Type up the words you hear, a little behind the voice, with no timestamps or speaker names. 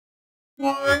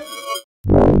Hi,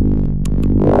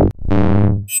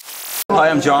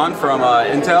 I'm John from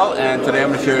Intel, and today I'm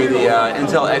going to show you the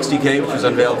Intel XDK, which was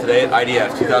unveiled today at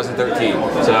IDF 2013.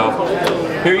 So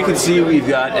here you can see we've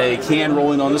got a can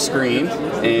rolling on the screen,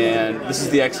 and this is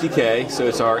the XDK. So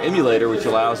it's our emulator, which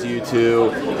allows you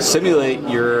to simulate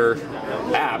your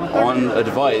app on a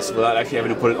device without actually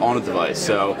having to put it on a device.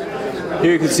 So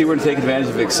here you can see we're going to take advantage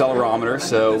of the accelerometer,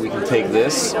 so we can take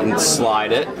this and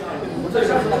slide it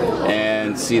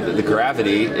and see that the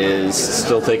gravity is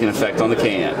still taking effect on the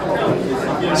can.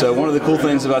 So one of the cool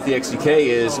things about the XDK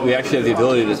is we actually have the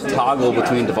ability to toggle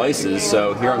between devices.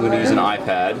 So here I'm going to use an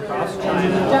iPad,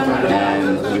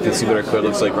 and we can see what our code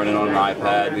looks like running on an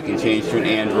iPad. We can change to an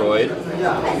Android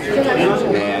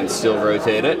and still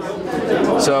rotate it.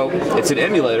 So it's an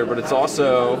emulator, but it's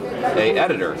also an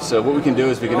editor. So what we can do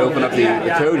is we can open up the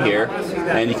code here,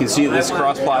 and you can see this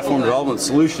cross-platform development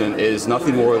solution is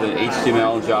nothing more than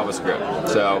HTML and JavaScript.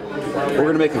 So we're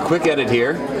going to make a quick edit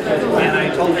here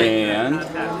and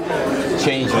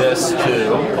change this to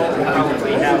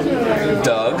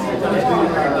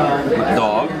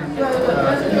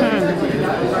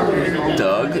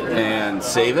Doug, and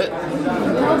save it,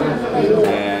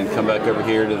 and come back over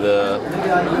here to the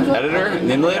editor,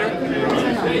 emulator,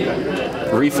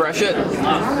 refresh it,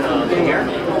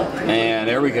 and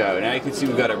there we go. Now you can see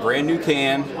we've got a brand new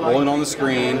can rolling on the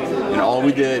screen, and all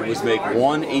we did was make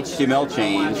one HTML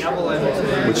change,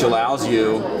 which allows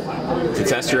you to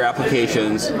test your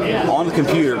applications on the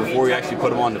computer before you actually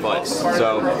put them on device.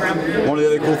 So one of the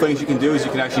other cool things you can do is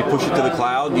you can actually push it to the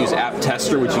cloud, use App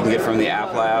Tester, which you can get from the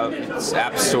App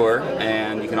Store,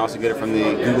 and you can also get it from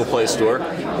the Google Play Store,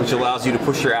 which allows you to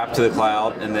push your app to the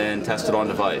cloud and then test it on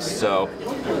device. So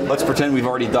let's pretend we've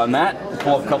already done that.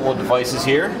 Pull up a couple of devices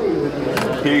here.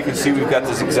 Here you can see we've got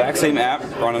this exact same app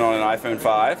running on an iPhone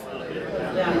 5,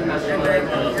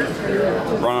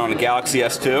 running on a Galaxy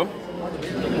S2,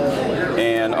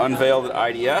 and unveiled at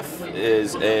IDF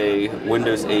is a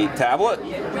Windows 8 tablet,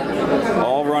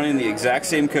 all running the exact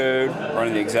same code,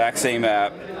 running the exact same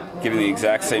app, giving the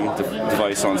exact same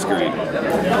device on screen.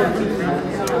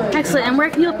 Excellent. And where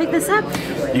can you pick this up?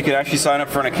 You can actually sign up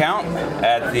for an account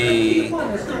at the,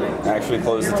 actually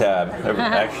close the tab.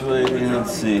 Actually,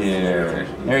 let's see here.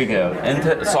 There you go.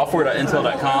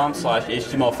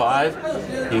 Software.intel.com/HTML5.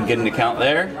 You can get an account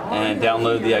there and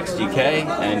download the XDK,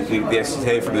 and you can get the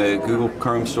XDK from the Google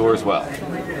Chrome store as well.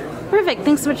 Perfect.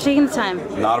 Thanks so much for taking the time.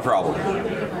 Not a problem.